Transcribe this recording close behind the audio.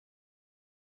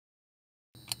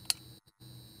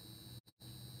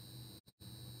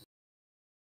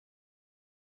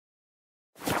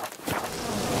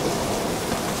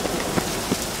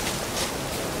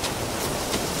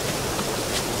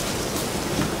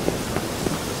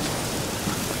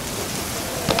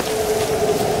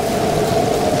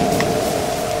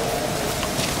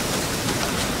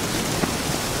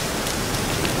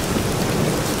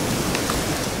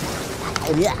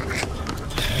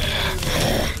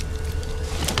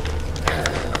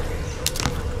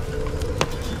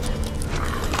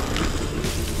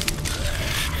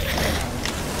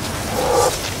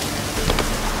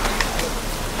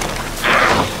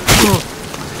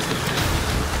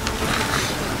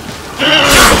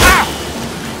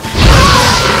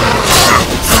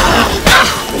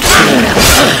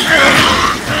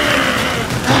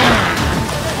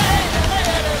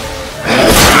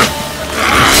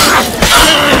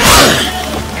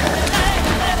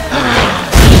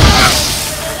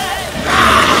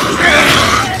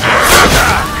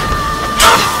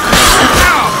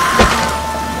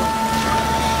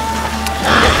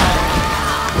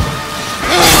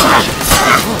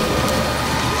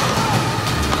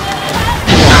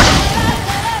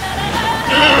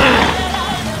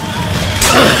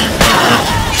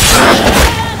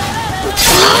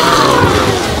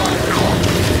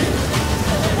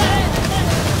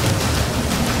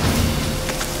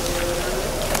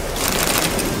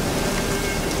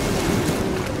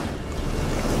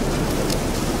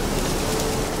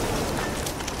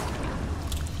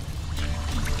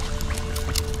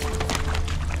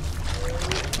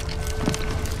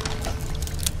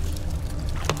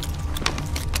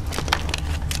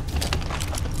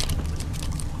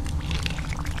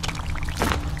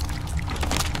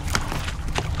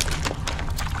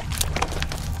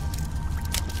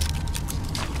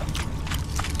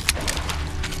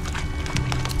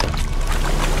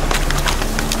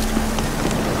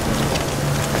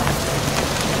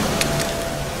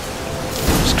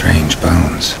strange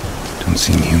bones. Don't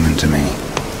seem human to me.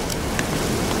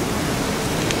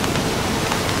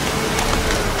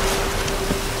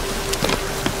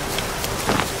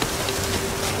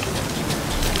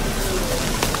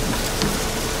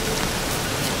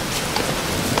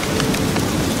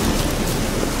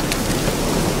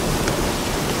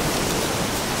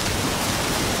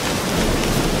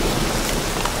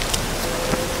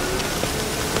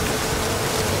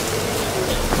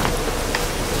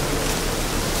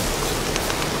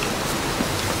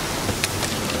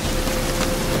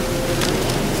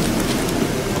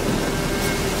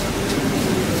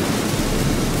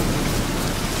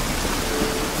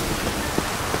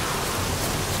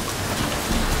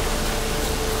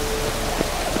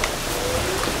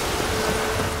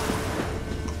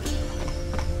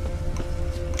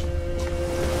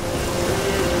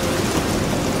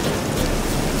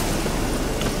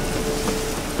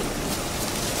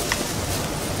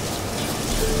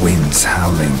 Winds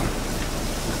howling.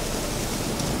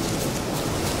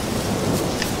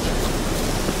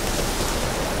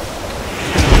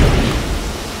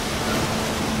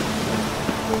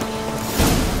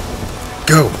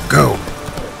 Go, go.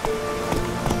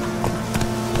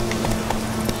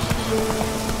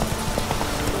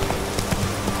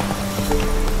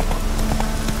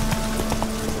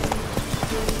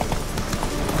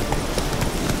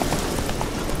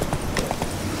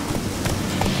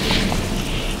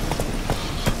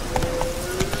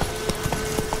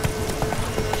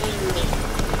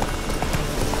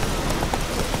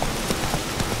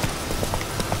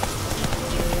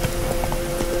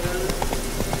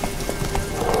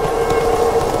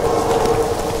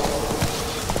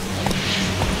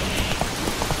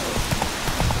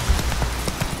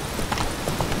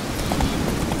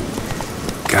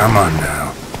 Come on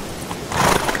now.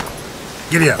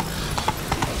 Giddy up.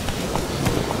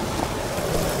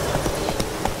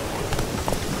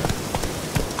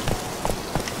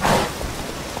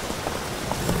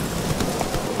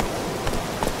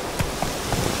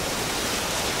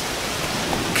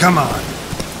 Come on.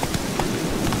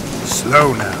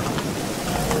 Slow now.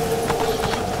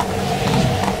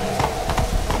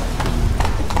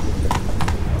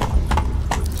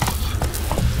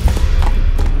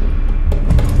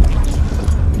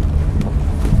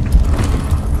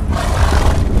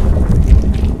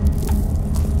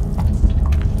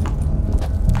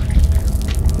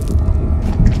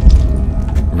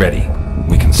 Ready.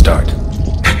 We can start.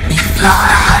 Let me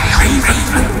fly,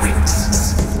 raven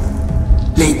wings.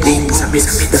 Lay things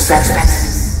amidst the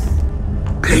feathers.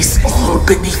 Place all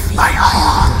beneath my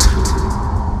heart.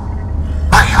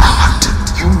 My heart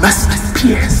you must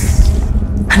pierce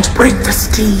and break the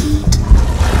steed.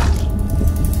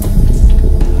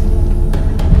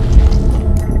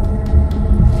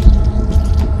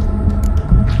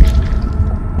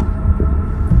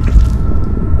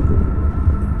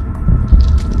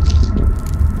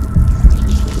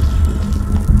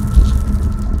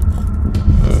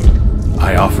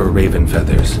 Raven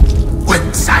feathers.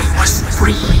 Once I was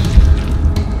free,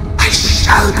 I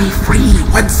shall be free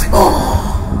once more.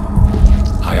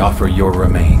 I offer your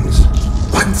remains.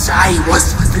 Once I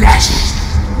was flesh,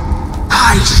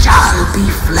 I shall be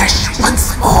flesh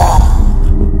once more.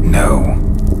 No.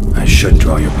 I should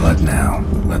draw your blood now.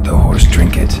 Let the horse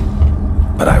drink it.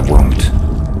 But I won't.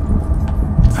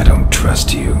 I don't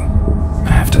trust you.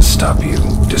 I have to stop you,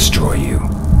 destroy you.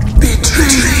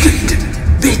 Betrayed!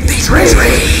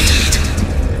 Betrayed!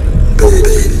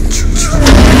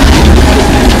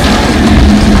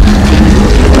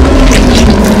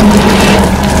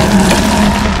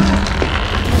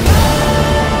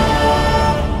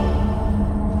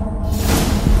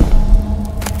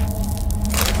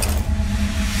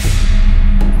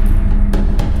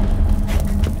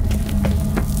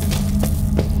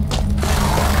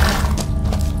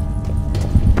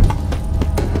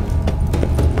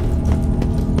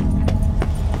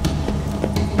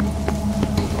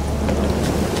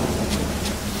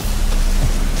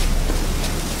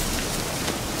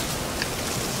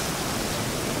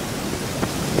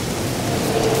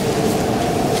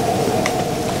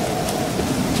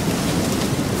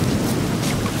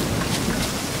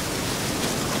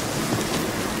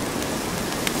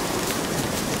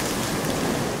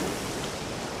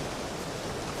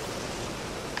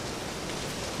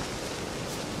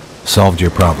 Solved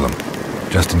your problem.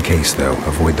 Just in case, though,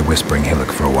 avoid the Whispering Hillock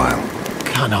for a while.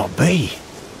 Cannot be.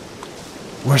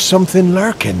 There's something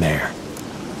lurking there.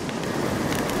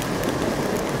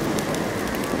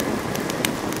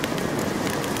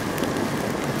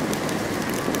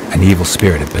 An evil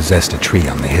spirit had possessed a tree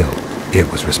on the hill.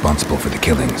 It was responsible for the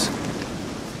killings.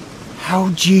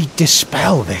 How'd ye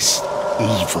dispel this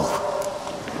evil.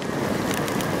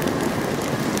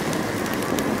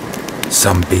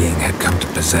 Some being had come to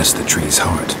possess the tree's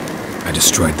heart. I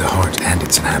destroyed the heart and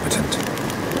its inhabitant.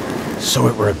 So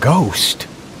it were a ghost.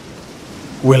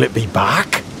 Will it be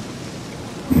back?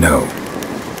 No.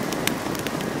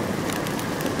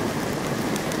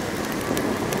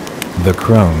 The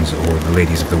crones, or the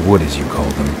ladies of the wood as you call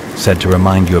them, said to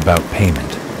remind you about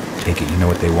payment. Take it you know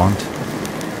what they want?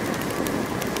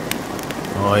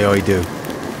 Aye, I do.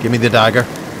 Give me the dagger.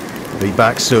 Be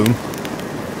back soon.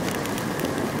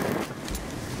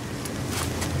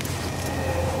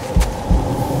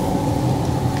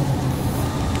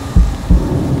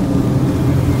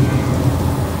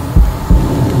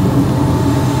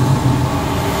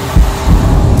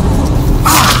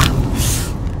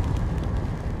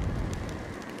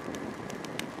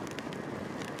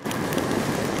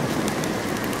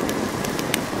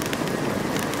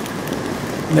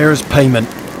 There's payment.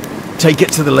 Take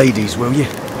it to the ladies, will you?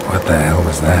 What the hell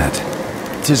was that?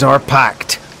 'Tis our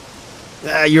pact.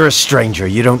 You're a stranger,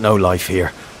 you don't know life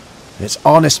here. It's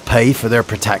honest pay for their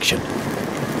protection.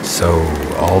 So,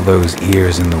 all those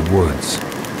ears in the woods.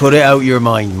 Put it out your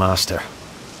mind, master.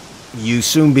 You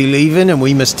soon be leaving and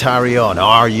we must tarry on,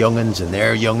 our young'uns and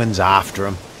their young'uns after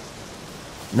 'em.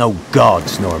 No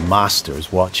gods nor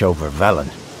masters watch over Velen.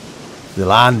 The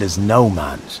land is no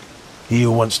man's. He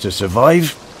who wants to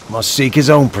survive must seek his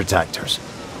own protectors.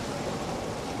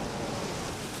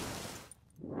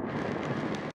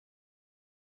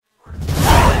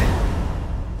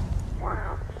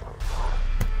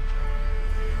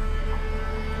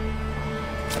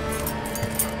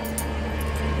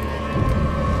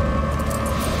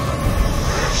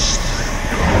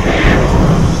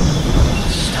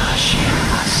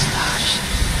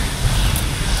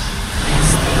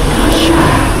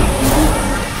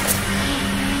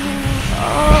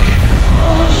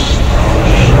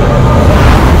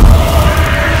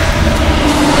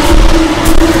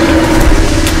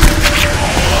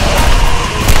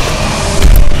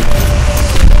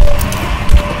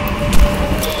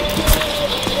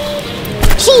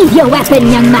 Your weapon,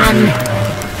 young man!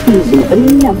 He's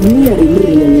even lovelier in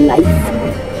real life.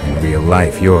 In real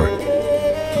life, you're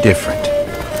different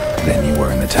than you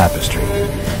were in the tapestry.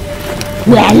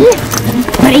 Well,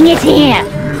 bring it here!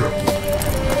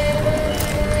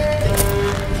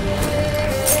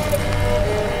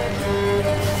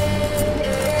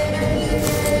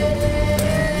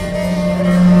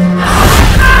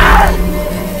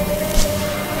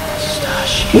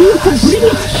 You can bring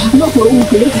it, not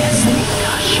only.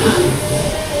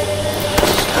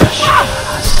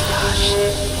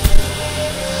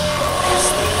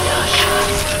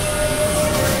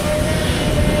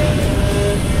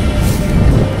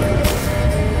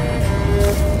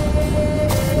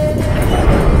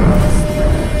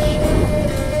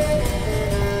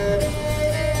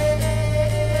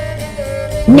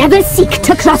 Never seek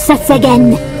to cross us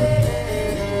again!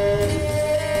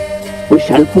 We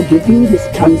shall forgive you this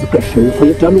transgression, for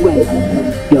you've done well.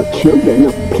 Your children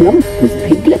are plump as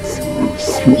piglets,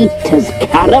 sweet as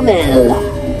caramel.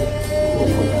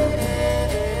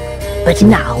 But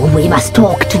now we must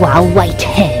talk to our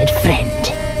white-haired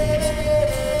friend.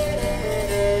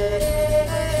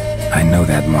 I know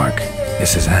that mark.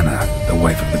 This is Anna, the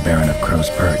wife of the Baron of Crow's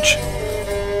Perch.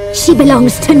 She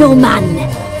belongs to no man.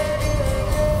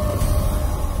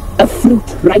 A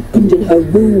fruit ripened in her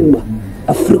womb.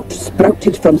 A fruit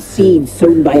sprouted from seeds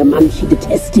sown by a man she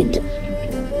detested.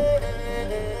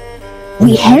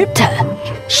 We helped her.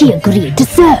 She agreed to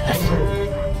serve.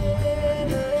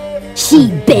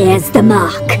 She bears the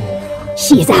mark.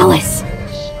 She is ours.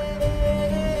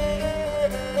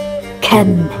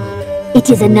 Come. It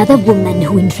is another woman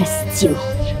who interests you.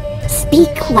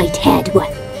 Speak, white-haired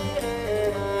one.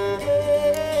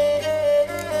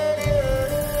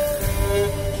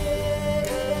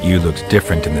 You looked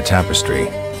different in the tapestry.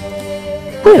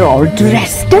 We're all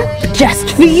dressed up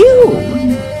just for you.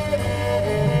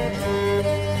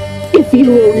 If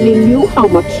you only knew how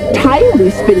much time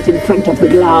we spent in front of the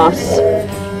glass.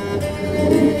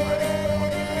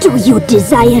 Do you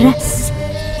desire us?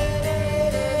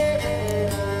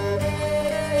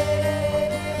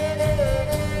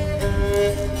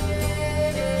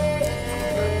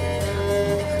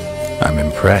 I'm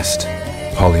impressed.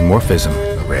 Polymorphism,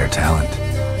 a rare talent.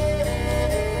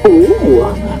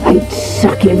 Oh, I'd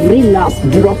suck every last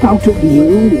drop out of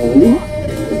you.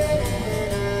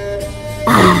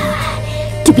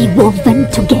 To be woven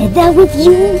together with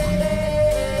you?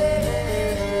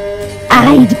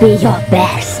 I'd be your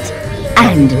best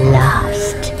and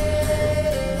last.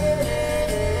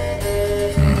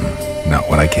 Not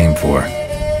what I came for.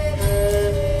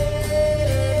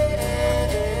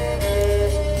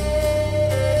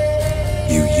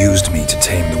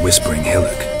 Whispering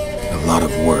Hillock. A lot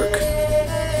of work.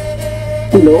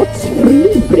 Lots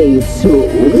free, brave soul.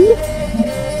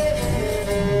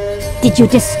 Did you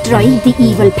destroy the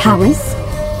evil powers?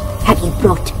 Have you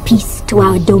brought peace to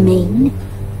our domain?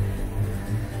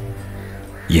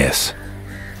 Yes.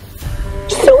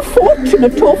 So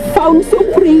fortunate to have found so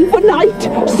brave a knight,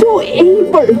 so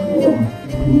able.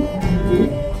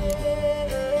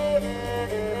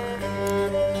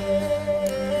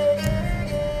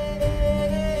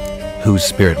 Whose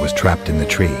spirit was trapped in the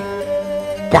tree?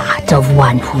 That of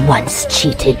one who once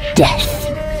cheated death.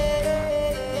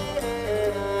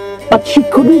 But she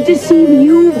couldn't deceive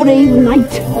you, brave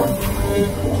knight.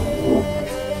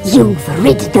 You've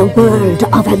rid the world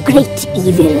of a great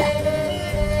evil.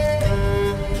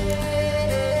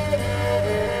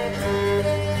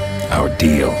 Our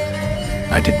deal.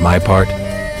 I did my part,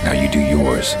 now you do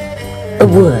yours. A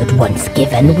word once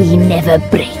given, we never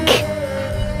break.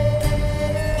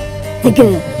 The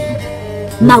girl.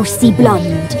 Mousy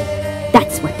blonde.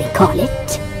 That's what they call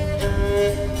it.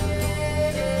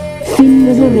 Thin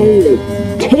as a rail,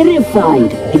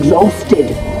 terrified,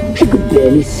 exhausted. She could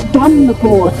barely stand the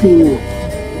poor thing.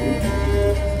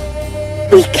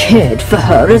 We cared for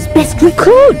her as best we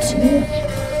could.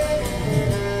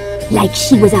 Like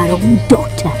she was our own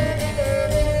daughter.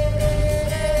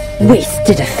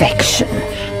 Wasted affection.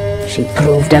 She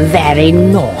proved a very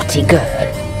naughty girl.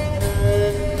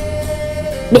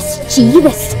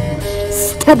 Mischievous,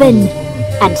 stubborn,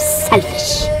 and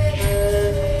selfish.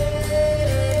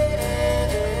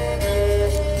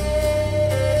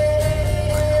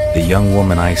 The young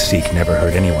woman I seek never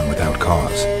hurt anyone without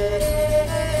cause.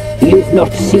 You've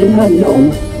not seen her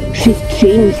long. She's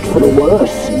changed for the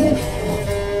worse.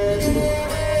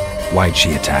 Why'd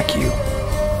she attack you?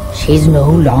 She's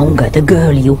no longer the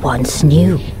girl you once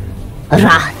knew.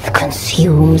 Wrath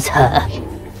consumes her.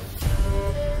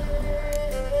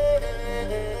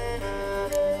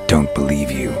 Don't believe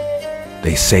you.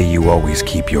 They say you always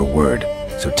keep your word,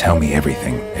 so tell me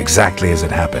everything, exactly as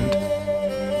it happened.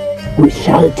 We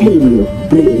shall tell you,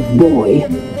 brave boy.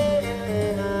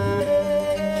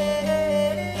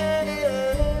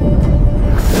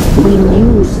 We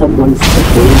knew someone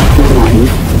supposed to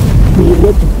life. We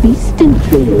read beast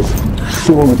entrails,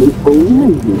 saw the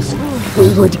omens. We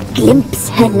would glimpse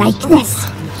her likeness,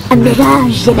 a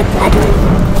mirage in a blood.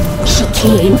 She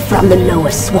came from the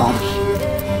lower swamp.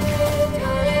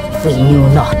 We knew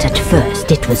not at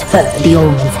first it was her the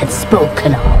omens had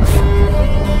spoken of.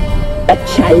 A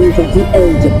child of the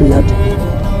elder blood,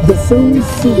 the soul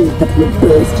seed that would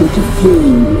burst into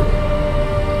flame.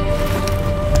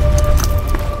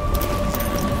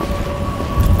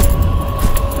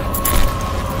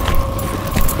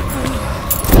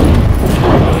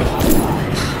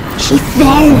 She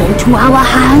fell into our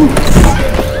hands.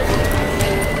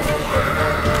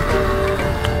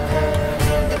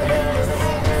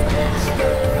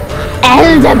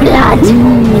 Elder blood!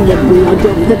 The blood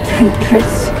of the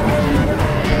traitress.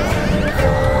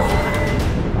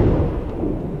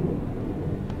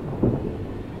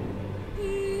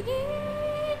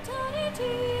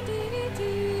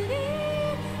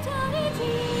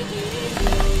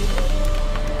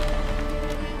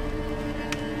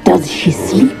 Does she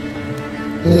sleep?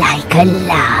 Like a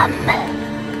lamb.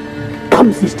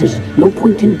 Come, sisters, no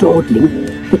point in dawdling.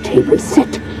 The table's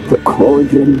set. The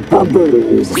cauldron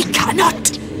bubbles. We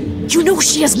cannot! You know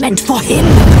she is meant for him!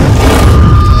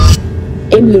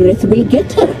 Emlurith will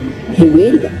get her. He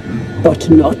will, but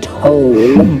not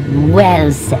whole.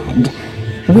 Well said.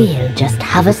 We'll just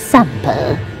have a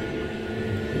sample.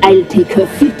 I'll take her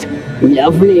feet.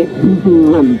 Lovely.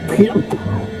 Plump.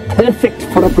 Perfect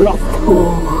for a broth.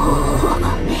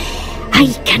 I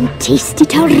can taste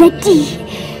it already.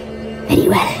 Very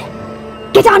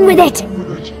well. Get on with it!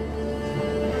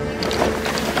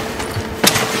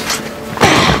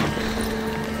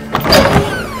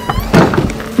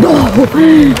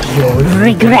 You'll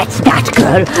regret that,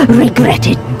 girl. Regret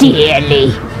it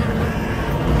dearly.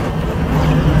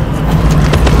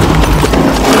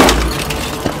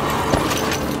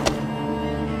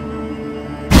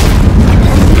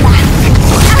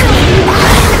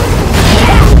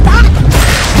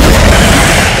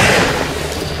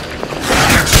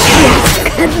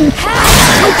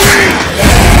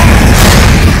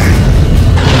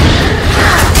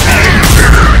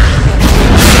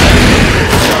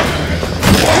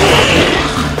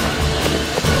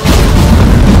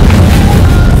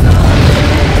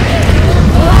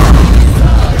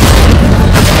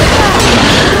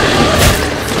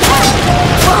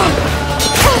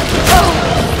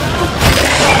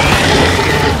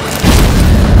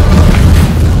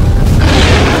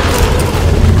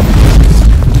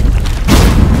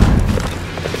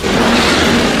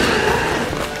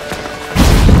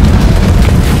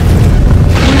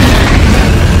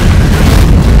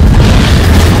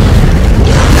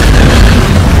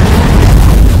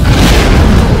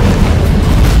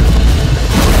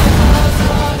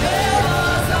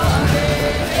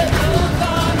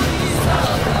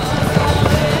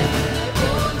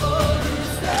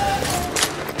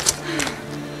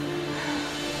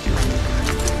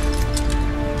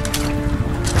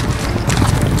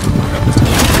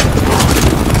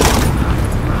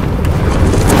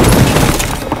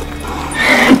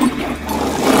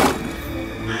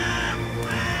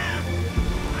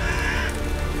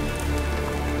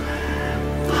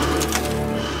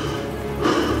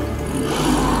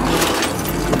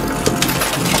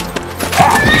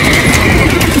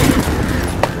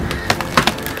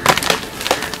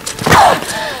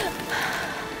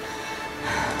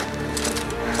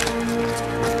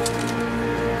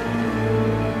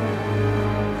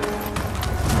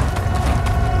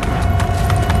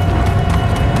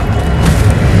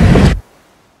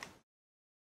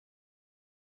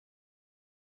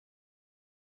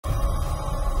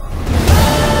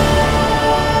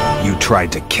 tried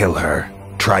to kill her.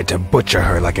 Tried to butcher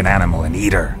her like an animal and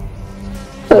eat her.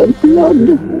 Her blood.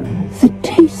 The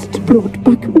taste brought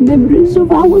back memories of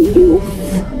our youth.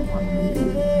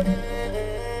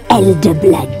 Elder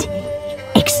blood.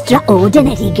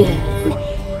 Extraordinary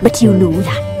girl. But you know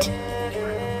that.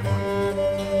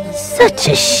 Such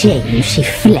a shame she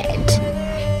fled.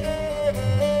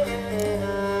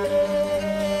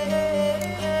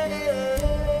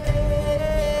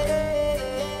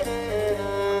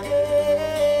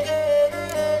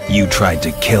 You tried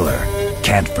to kill her.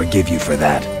 Can't forgive you for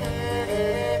that.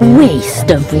 Waste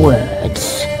of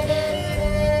words.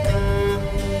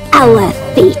 Our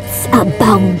fates are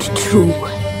bound true.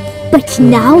 But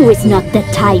now is not the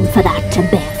time for that to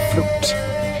bear fruit.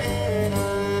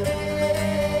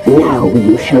 Now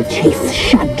you shall chase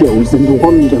shadows and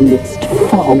wander midst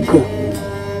fog.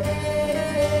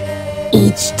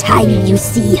 Each time you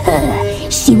see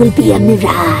her, she will be a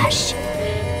mirage.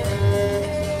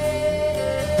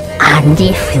 And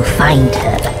if you find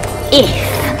her,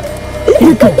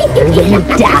 the girl will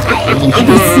die. Have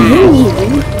you seen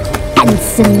you,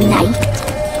 handsome knight?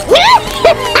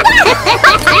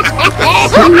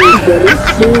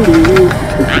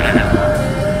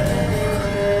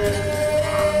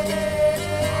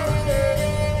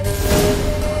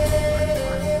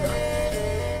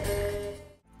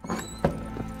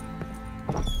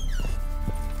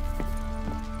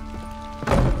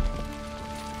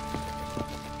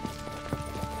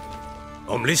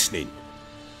 I'm listening.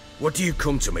 What do you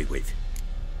come to me with?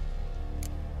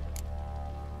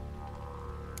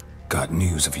 Got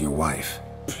news of your wife.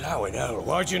 Plowing hell,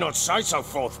 why'd you not say so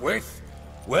forthwith?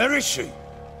 Where is she?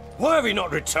 Why have you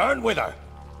not returned with her?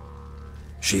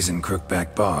 She's in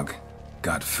Crookback Bog.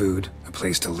 Got food, a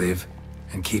place to live,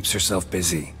 and keeps herself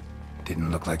busy.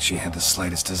 Didn't look like she had the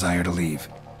slightest desire to leave.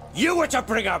 You were to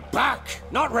bring her back,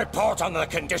 not report on the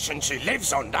conditions she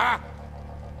lives under.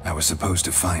 I was supposed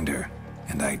to find her,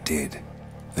 and I did.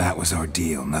 That was our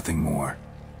deal, nothing more.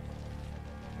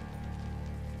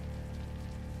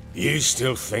 You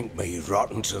still think me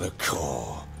rotten to the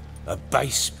core. A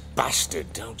base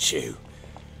bastard, don't you?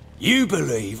 You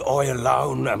believe I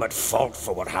alone am at fault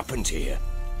for what happened here.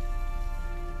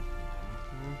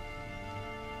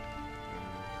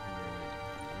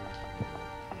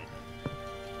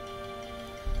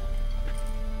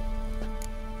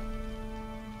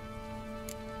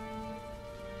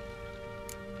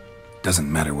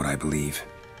 Doesn't matter what I believe.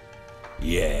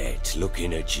 Yet,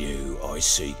 looking at you, I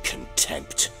see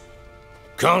contempt.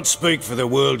 Can't speak for the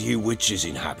world you witches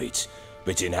inhabit,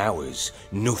 but in ours,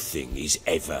 nothing is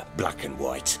ever black and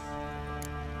white.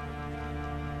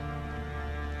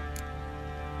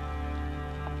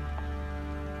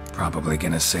 Probably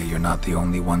gonna say you're not the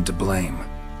only one to blame.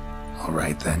 All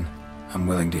right then, I'm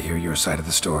willing to hear your side of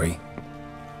the story.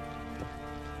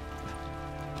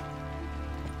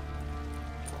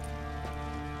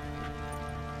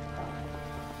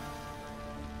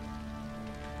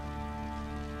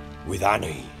 With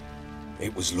Annie,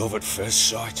 it was love at first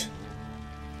sight.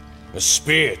 A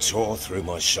spear tore through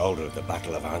my shoulder at the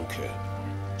Battle of Anchor.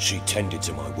 She tended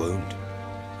to my wound.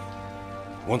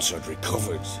 Once I'd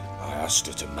recovered, I asked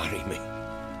her to marry me.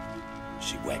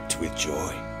 She wept with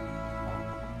joy.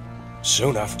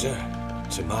 Soon after,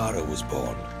 Tamara was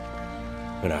born.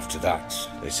 And after that,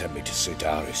 they sent me to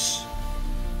Sidaris.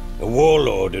 A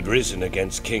warlord had risen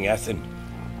against King Ethan,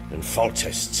 and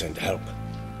Foltest sent help.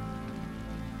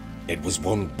 It was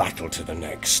one battle to the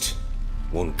next,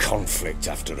 one conflict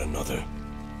after another.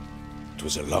 It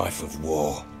was a life of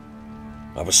war.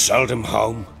 I was seldom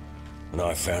home, and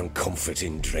I found comfort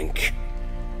in drink.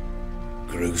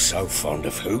 Grew so fond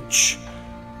of hooch,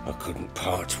 I couldn't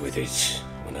part with it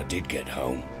when I did get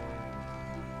home.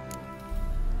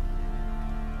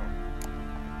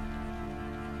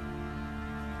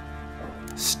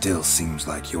 Still seems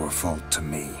like your fault to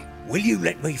me. Will you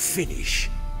let me finish?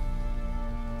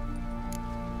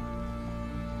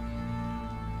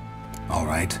 All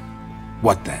right.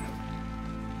 What then?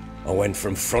 I went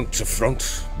from front to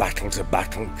front, battle to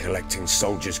battle, collecting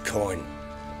soldiers' coin,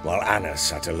 while Anna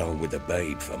sat alone with the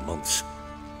babe for months.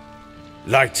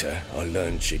 Later, I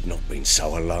learned she'd not been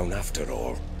so alone after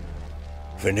all.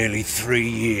 For nearly 3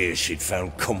 years, she'd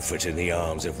found comfort in the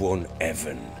arms of one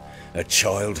Evan, a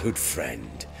childhood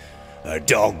friend, a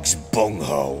dog's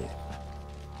bunghole.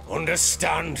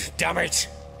 Understand, damn it?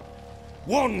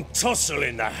 One tussle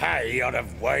in the hay I'd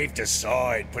have waved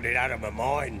aside, put it out of my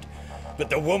mind.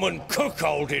 But the woman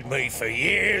cuckolded me for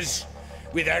years,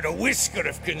 without a whisker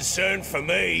of concern for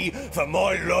me, for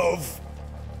my love.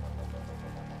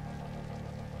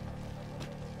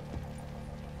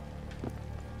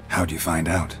 How'd you find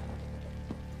out?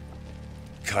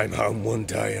 Came home one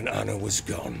day and Anna was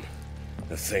gone.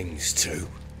 The things too.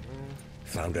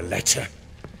 Found a letter.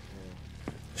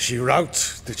 She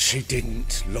wrote that she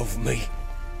didn't love me.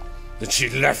 That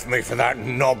she'd left me for that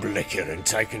knob licker and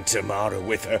taken Tamara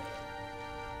with her.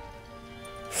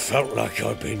 Felt like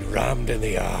I'd been rammed in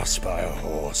the arse by a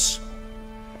horse.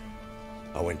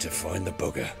 I went to find the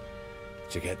bugger,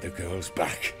 to get the girls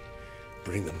back,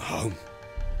 bring them home.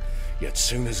 Yet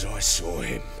soon as I saw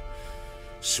him,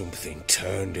 something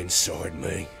turned inside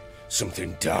me,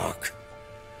 something dark.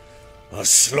 I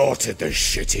slaughtered the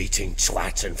shit-eating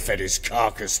twat and fed his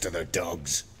carcass to the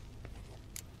dogs.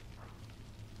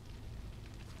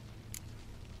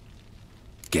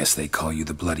 Guess they call you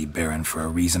the Bloody Baron for a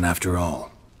reason after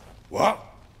all. What?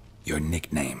 Your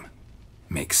nickname.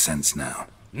 Makes sense now.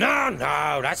 No,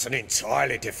 that's an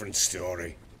entirely different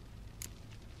story.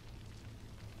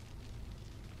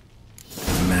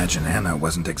 Imagine Anna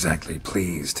wasn't exactly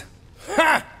pleased.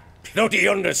 Ha! Bloody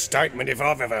understatement if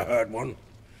I've ever heard one.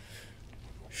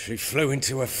 She flew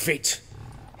into a fit.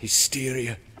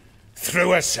 Hysteria.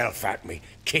 Threw herself at me,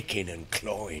 kicking and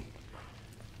clawing.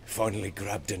 Finally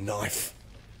grabbed a knife.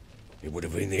 It would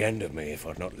have been the end of me if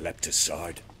I'd not leapt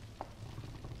aside.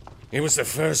 It was the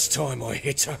first time I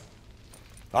hit her.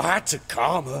 I had to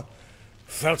calm her.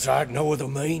 Felt I had no other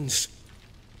means.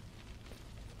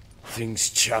 Things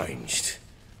changed.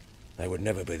 They would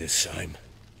never be the same.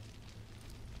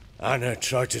 Anna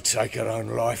tried to take her own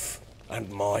life, and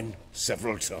mine,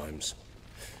 several times.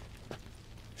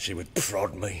 She would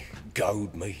prod me,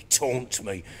 goad me, taunt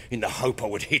me, in the hope I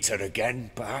would hit her again,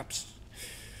 perhaps.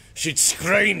 She'd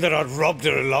scream that I'd robbed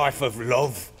her life of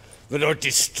love, that I'd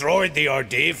destroyed the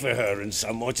idea for her and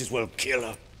so might as well kill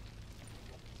her.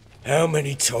 How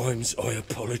many times I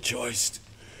apologized.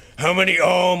 How many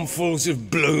armfuls of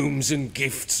blooms and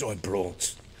gifts I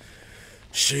brought.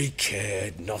 She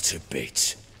cared not a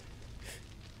bit.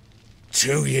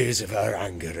 2 years of her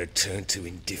anger had turned to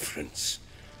indifference,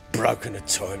 broken at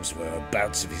times by her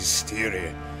bouts of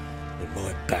hysteria and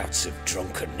my bouts of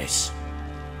drunkenness.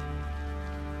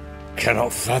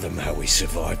 Cannot fathom how we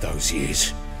survived those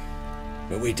years,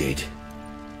 but we did.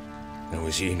 Though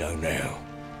as you know now,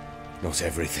 not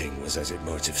everything was as it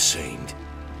might have seemed.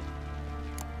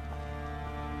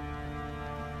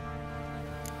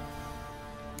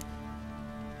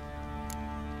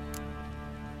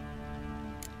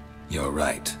 You're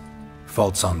right.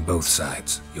 Faults on both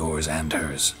sides, yours and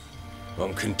hers.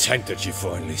 I'm content that you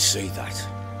finally see that.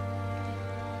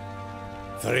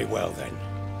 Very well then.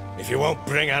 If you won't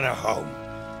bring Anna home,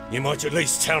 you might at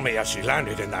least tell me how she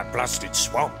landed in that blasted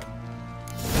swamp.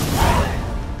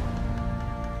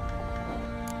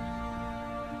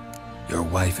 Your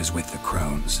wife is with the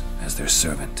crones, as their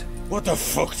servant. What the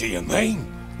fuck do you mean?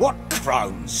 What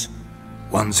crones?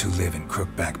 Ones who live in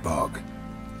Crookback Bog.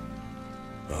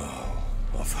 Oh,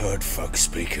 I've heard folk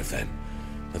speak of them,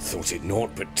 and thought it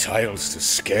naught but tales to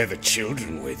scare the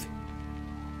children with.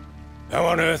 How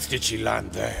on earth did she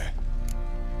land there?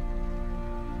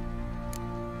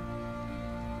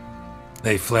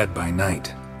 They fled by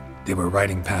night. They were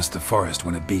riding past the forest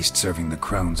when a beast serving the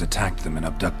crones attacked them and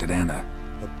abducted Anna.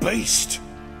 A beast?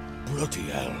 Bloody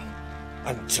hell.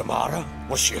 And Tamara?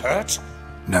 Was she hurt?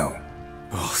 No.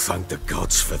 Oh, thank the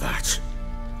gods for that.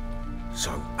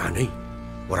 So, Annie?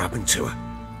 What happened to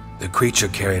her? The creature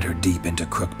carried her deep into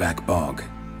Crookback Bog.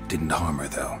 Didn't harm her,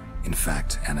 though. In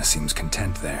fact, Anna seems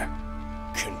content there.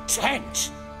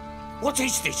 Content? What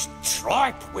is this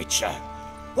tripe, Witcher?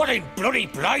 What in bloody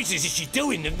blazes is she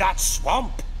doing in that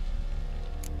swamp?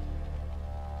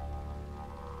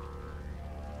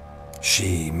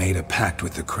 She made a pact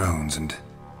with the crones and...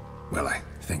 well, I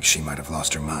think she might have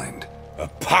lost her mind. A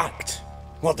pact?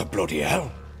 What the bloody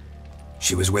hell?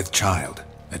 She was with child,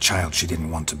 a child she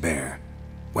didn't want to bear.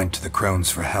 Went to the crones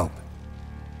for help.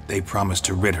 They promised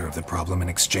to rid her of the problem in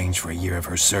exchange for a year of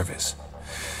her service.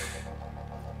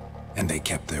 And they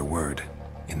kept their word,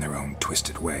 in their own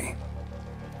twisted way.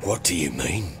 What do you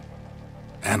mean?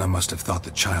 Anna must have thought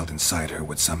the child inside her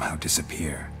would somehow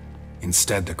disappear.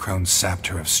 Instead, the crones sapped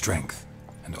her of strength,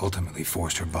 and ultimately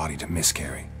forced her body to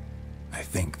miscarry. I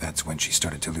think that's when she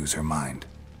started to lose her mind.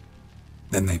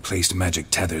 Then they placed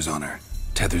magic tethers on her,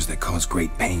 tethers that cause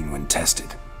great pain when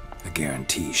tested. A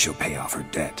guarantee she'll pay off her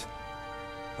debt.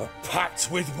 A pact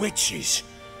with witches?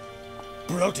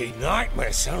 Bloody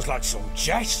nightmare, sounds like some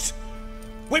jest.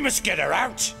 We must get her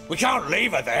out. We can't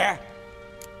leave her there.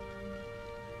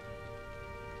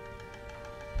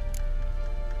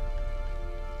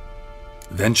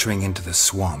 Venturing into the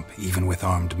swamp, even with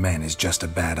armed men, is just a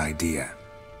bad idea.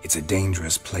 It's a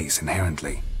dangerous place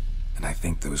inherently, and I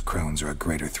think those crones are a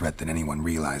greater threat than anyone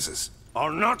realizes.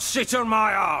 I'll not sit on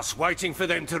my arse waiting for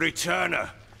them to return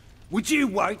her. Would you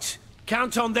wait?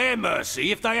 Count on their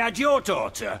mercy if they had your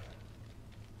daughter?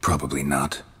 Probably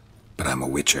not, but I'm a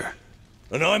witcher.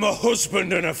 And I'm a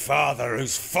husband and a father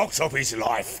who's fucked up his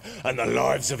life and the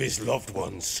lives of his loved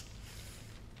ones.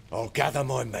 I'll gather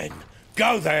my men,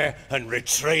 go there and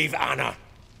retrieve Anna.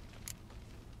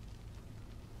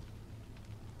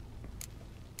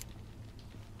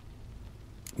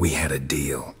 We had a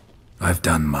deal. I've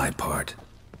done my part.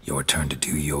 Your turn to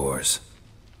do yours.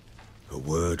 A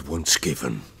word once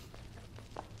given.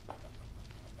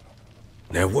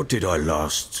 Now what did I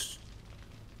last...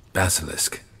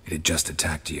 Basilisk. It had just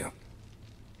attacked you.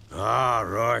 Ah,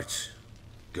 right.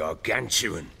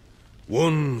 Gargantuan.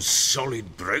 One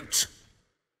solid brute.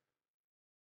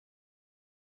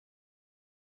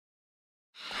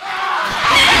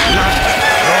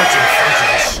 Right in front of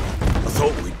us. I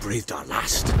thought we'd breathed our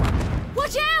last.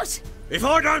 Watch out! If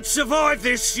I don't survive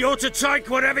this, you're to take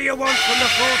whatever you want from the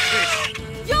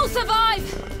fortress. You'll survive!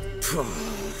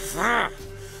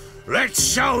 Let's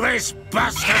show this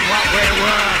bastard what we're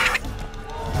worth!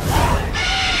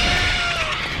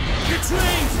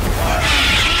 Retreat!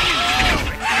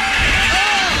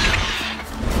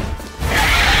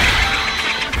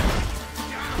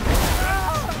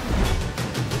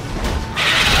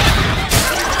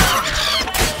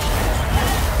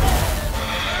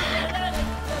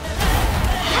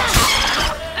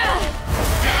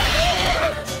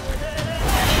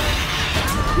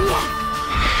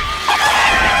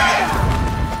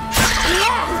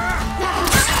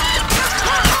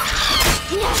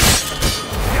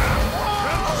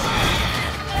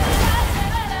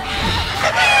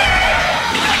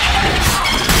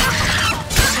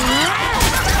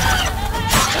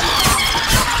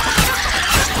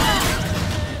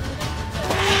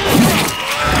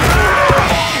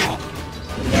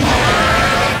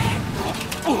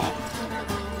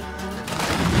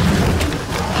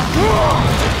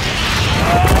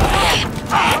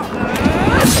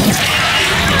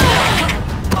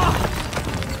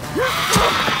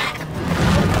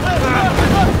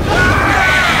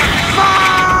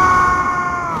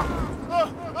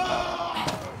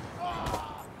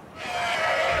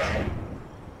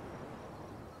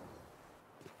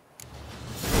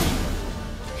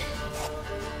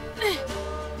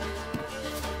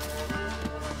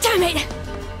 Damn it!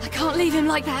 I can't leave him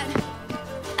like that.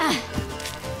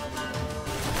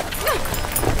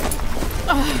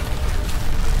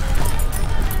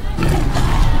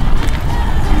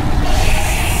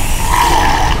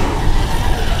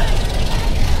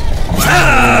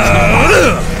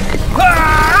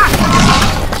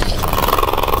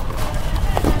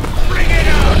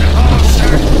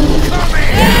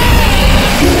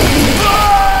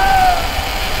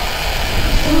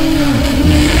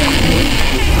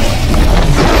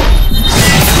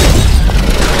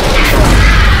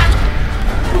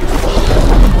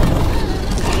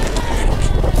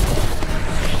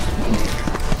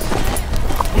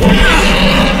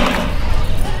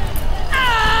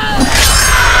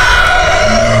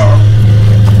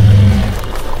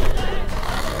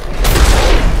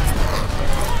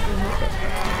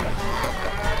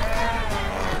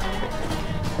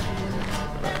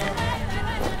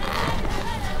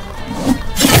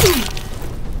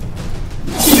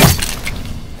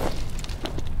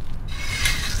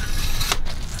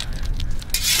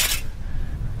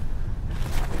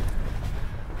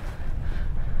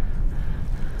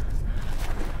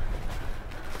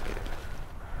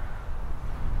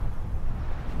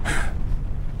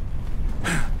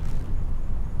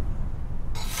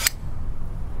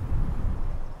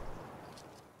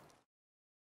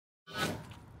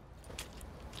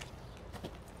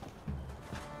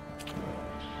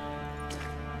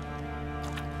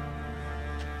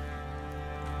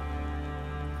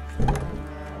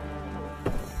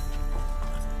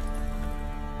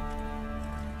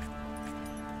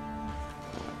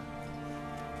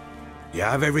 You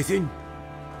have everything?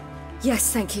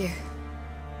 Yes, thank you.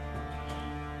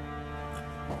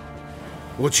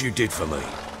 What you did for me,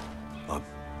 I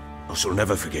shall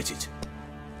never forget it.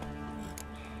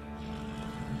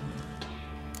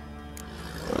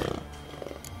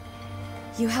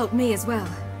 You helped me as well.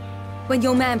 When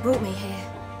your man brought me here.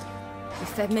 You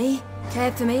fed me,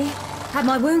 cared for me, had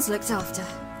my wounds looked after.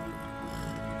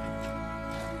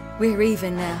 We're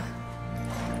even now.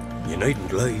 You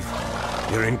needn't leave.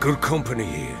 You're in good company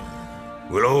here.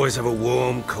 We'll always have a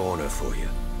warm corner for you.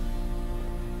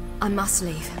 I must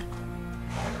leave.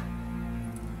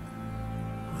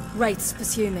 Wraiths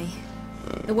pursue me.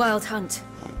 The Wild Hunt.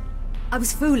 I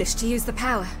was foolish to use the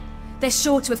power. They're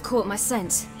sure to have caught my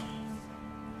scent.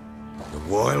 The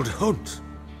Wild Hunt?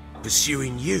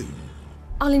 Pursuing you?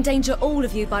 I'll endanger all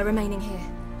of you by remaining here.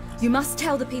 You must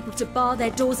tell the people to bar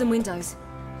their doors and windows.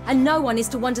 And no one is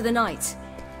to wander the night.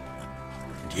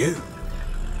 And you?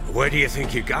 Where do you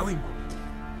think you're going?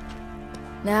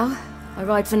 Now, I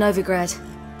ride for Novigrad.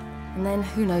 And then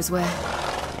who knows where.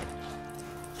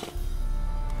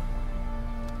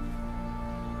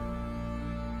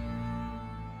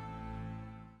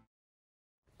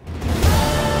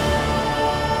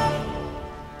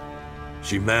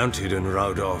 She mounted and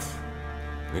rode off.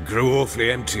 It grew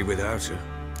awfully empty without her.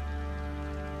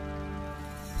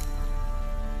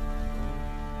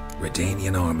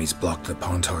 Redanian armies blocked the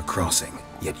Pontar crossing,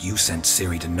 yet you sent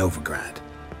Ciri to Novigrad.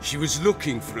 She was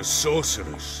looking for a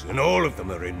sorceress, and all of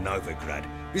them are in Novigrad.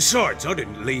 Besides, I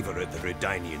didn't leave her at the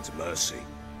Redanians' mercy.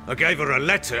 I gave her a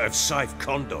letter of safe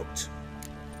conduct.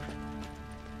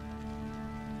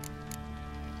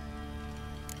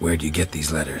 Where'd you get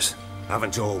these letters?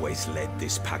 Haven't always led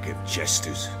this pack of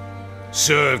jesters.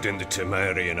 Served in the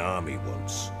Temerian army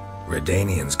once.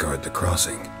 Redanians guard the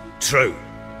crossing. True,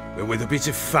 but with a bit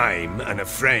of fame and a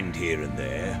friend here and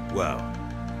there, well,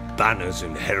 banners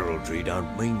and heraldry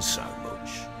don't mean so much.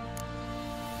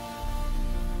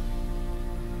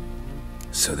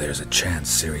 So there's a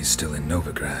chance Ciri's still in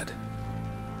Novigrad.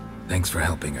 Thanks for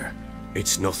helping her.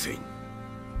 It's nothing.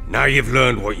 Now you've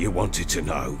learned what you wanted to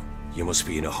know, you must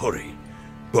be in a hurry.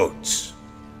 But,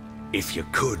 if you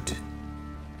could...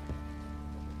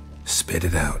 Spit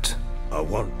it out. I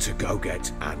want to go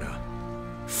get Anna.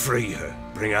 Free her,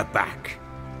 bring her back.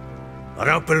 I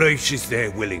don't believe she's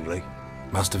there willingly.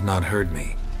 Must have not heard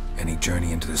me. Any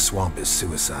journey into the swamp is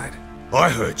suicide. I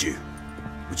heard you,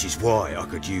 which is why I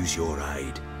could use your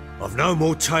aid. I've no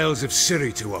more tales of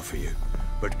Ciri to offer you,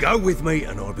 but go with me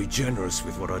and I'll be generous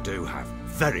with what I do have.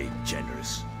 Very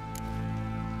generous.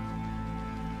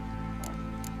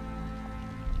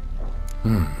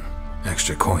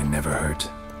 Extra coin never hurt.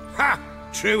 Ha!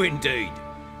 True indeed.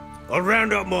 I'll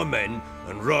round up my men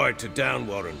and ride to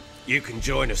Downwarren. You can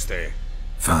join us there.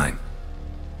 Fine.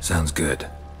 Sounds good.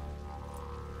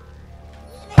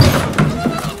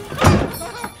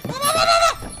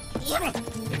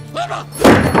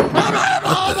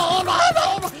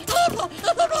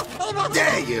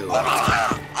 There you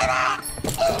are!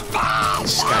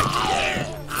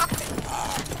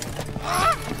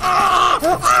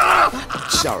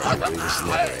 Sorry, I do this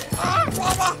letter.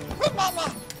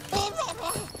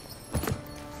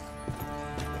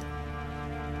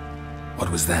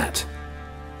 What was that?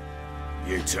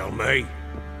 You tell me.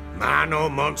 Man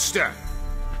or monster?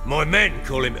 My men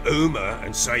call him Uma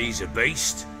and say he's a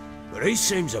beast, but he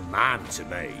seems a man to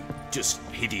me. Just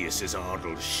hideous as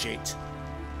Ardle's shit.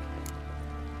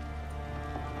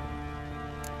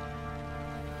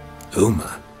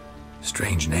 Uma?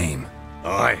 Strange name.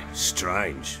 Aye,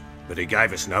 strange. But he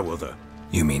gave us no other.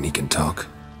 You mean he can talk?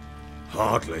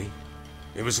 Hardly.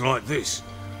 It was like this.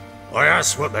 I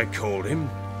asked what they called him.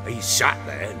 He sat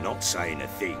there, not saying a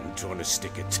thing, trying to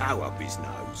stick a toe up his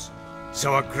nose.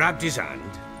 So I grabbed his hand,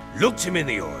 looked him in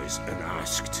the eyes, and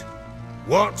asked,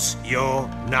 "What's your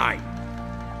name?"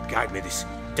 Gave me this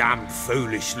damned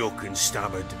foolish look and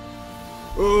stammered,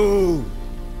 "Oh,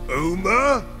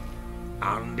 Uma?"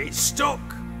 And it stuck.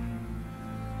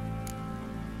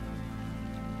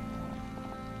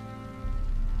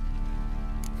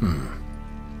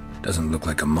 Doesn't look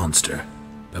like a monster,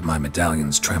 but my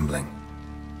medallion's trembling.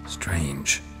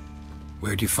 Strange.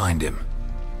 Where'd you find him?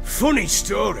 Funny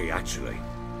story, actually.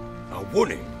 I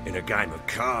won him in a game of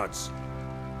cards.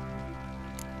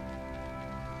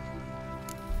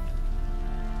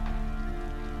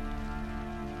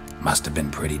 Must have been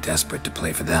pretty desperate to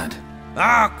play for that.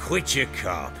 Ah, quit your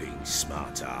carping,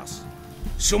 smartass.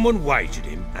 Someone wagered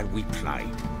him and we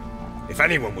played. If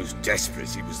anyone was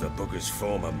desperate, it was the bugger's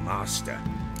former master.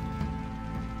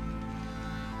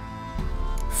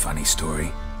 Funny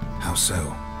story. How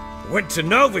so? Went to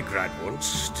Novigrad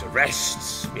once to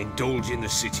rest, indulge in the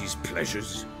city's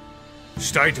pleasures.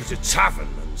 Stayed at a tavern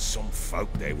and some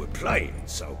folk there were playing,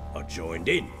 so I joined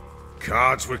in.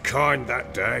 Cards were kind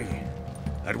that day.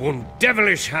 Had one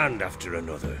devilish hand after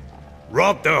another.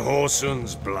 Robbed the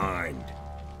whoresons blind.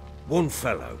 One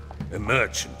fellow, a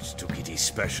merchant, took it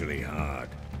especially hard.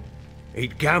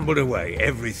 He'd gambled away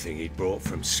everything he'd brought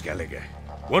from Skellige.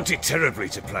 Wanted terribly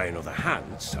to play another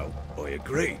hand, so I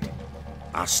agreed.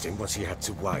 Asked him what he had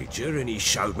to wager, and he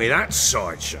showed me that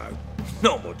sideshow.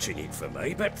 Not much in it for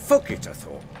me, but fuck it, I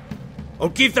thought. I'll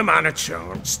give the man a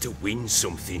chance to win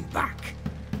something back.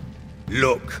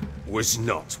 Luck was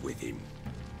not with him,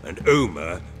 and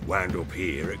Uma wound up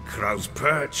here at Crow's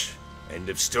Perch. End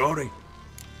of story.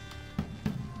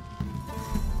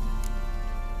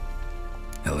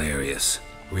 hilarious.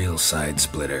 Real side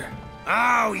splitter.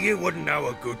 Oh, you wouldn't know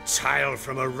a good tale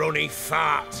from a runny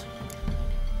fart.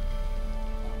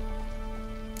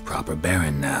 Proper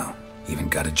baron now. Even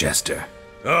got a jester.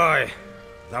 Aye,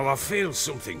 though I feel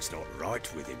something's not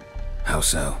right with him. How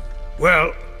so?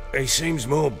 Well, he seems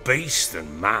more beast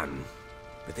than man.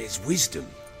 But there's wisdom,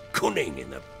 cunning in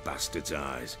the bastard's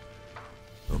eyes.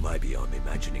 Or maybe I'm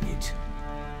imagining it.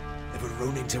 Ever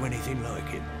run into anything like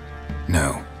him?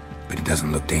 No, but he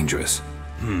doesn't look dangerous.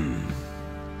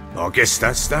 I guess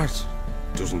that's that.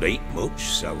 Doesn't eat much,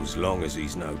 so as long as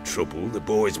he's no trouble, the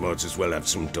boys might as well have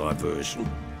some diversion.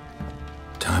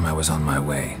 Time I was on my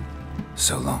way.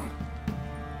 So long.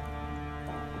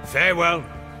 Farewell.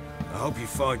 I hope you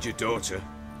find your daughter.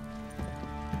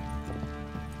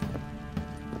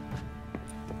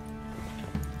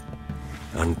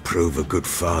 And prove a good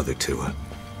father to her.